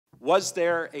Was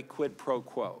there a quid pro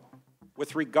quo?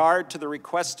 With regard to the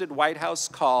requested White House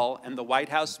call and the White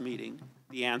House meeting,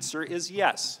 the answer is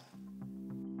yes.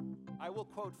 I will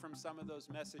quote from some of those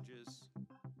messages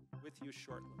with you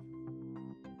shortly.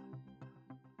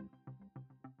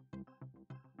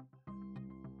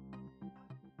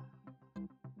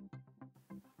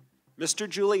 Mr.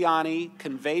 Giuliani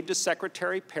conveyed to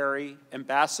Secretary Perry,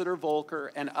 Ambassador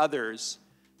Volker, and others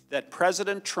that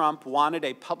President Trump wanted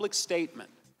a public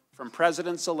statement from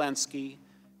President Zelensky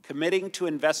committing to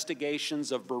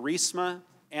investigations of Burisma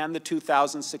and the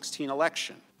 2016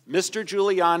 election. Mr.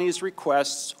 Giuliani's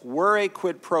requests were a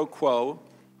quid pro quo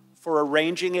for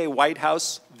arranging a White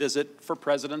House visit for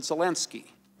President Zelensky.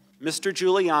 Mr.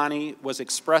 Giuliani was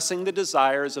expressing the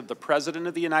desires of the President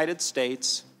of the United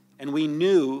States, and we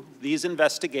knew these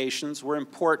investigations were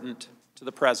important to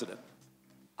the President.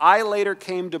 I later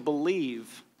came to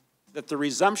believe that the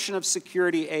resumption of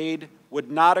security aid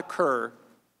would not occur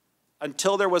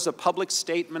until there was a public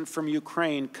statement from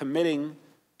Ukraine committing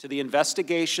to the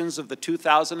investigations of the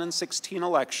 2016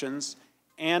 elections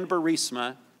and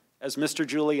Burisma, as Mr.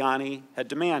 Giuliani had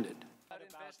demanded.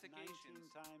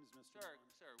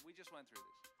 We just went through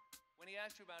this. When he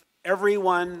asked you about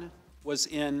Everyone was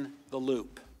in the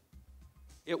loop.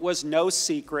 It was no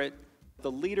secret.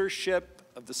 The leadership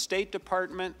of the State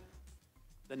Department,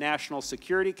 the National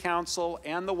Security Council,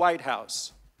 and the White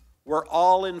House were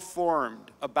all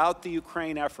informed about the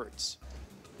Ukraine efforts.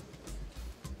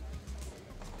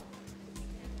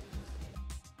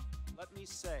 Let me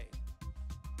say,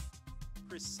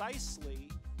 precisely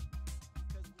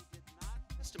because we did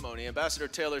not... Testimony, Ambassador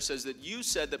Taylor says that you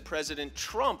said that President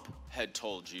Trump had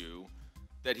told you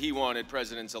that he wanted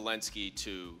President Zelensky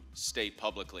to state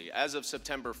publicly as of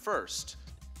September 1st.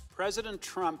 President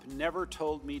Trump never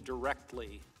told me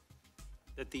directly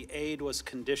that the aid was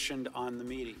conditioned on the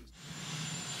meetings.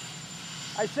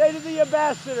 I say to the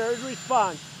ambassador in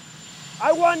response,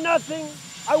 I want nothing,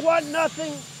 I want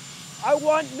nothing, I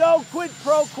want no quid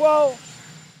pro quo.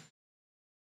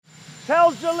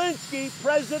 Tell Zelensky,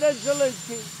 President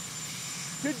Zelensky,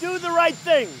 to do the right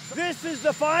thing. This is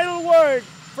the final word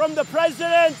from the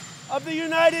President of the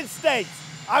United States.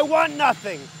 I want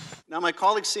nothing. Now, my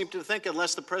colleagues seem to think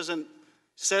unless the President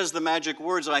says the magic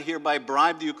words, I hereby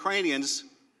bribe the Ukrainians,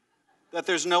 that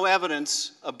there's no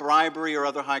evidence of bribery or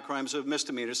other high crimes or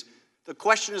misdemeanors. The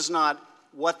question is not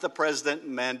what the President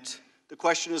meant. The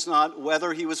question is not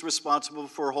whether he was responsible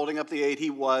for holding up the aid. He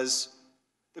was.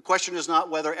 The question is not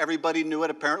whether everybody knew it.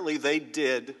 Apparently they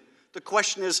did. The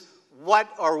question is, what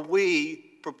are we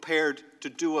prepared to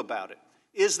do about it?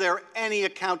 Is there any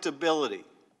accountability?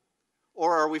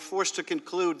 Or are we forced to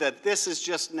conclude that this is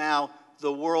just now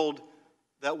the world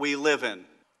that we live in?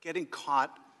 Getting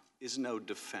caught is no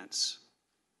defense,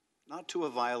 not to a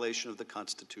violation of the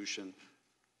Constitution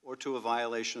or to a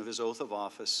violation of his oath of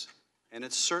office, and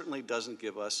it certainly doesn't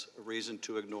give us a reason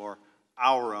to ignore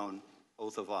our own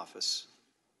oath of office.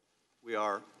 We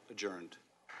are adjourned.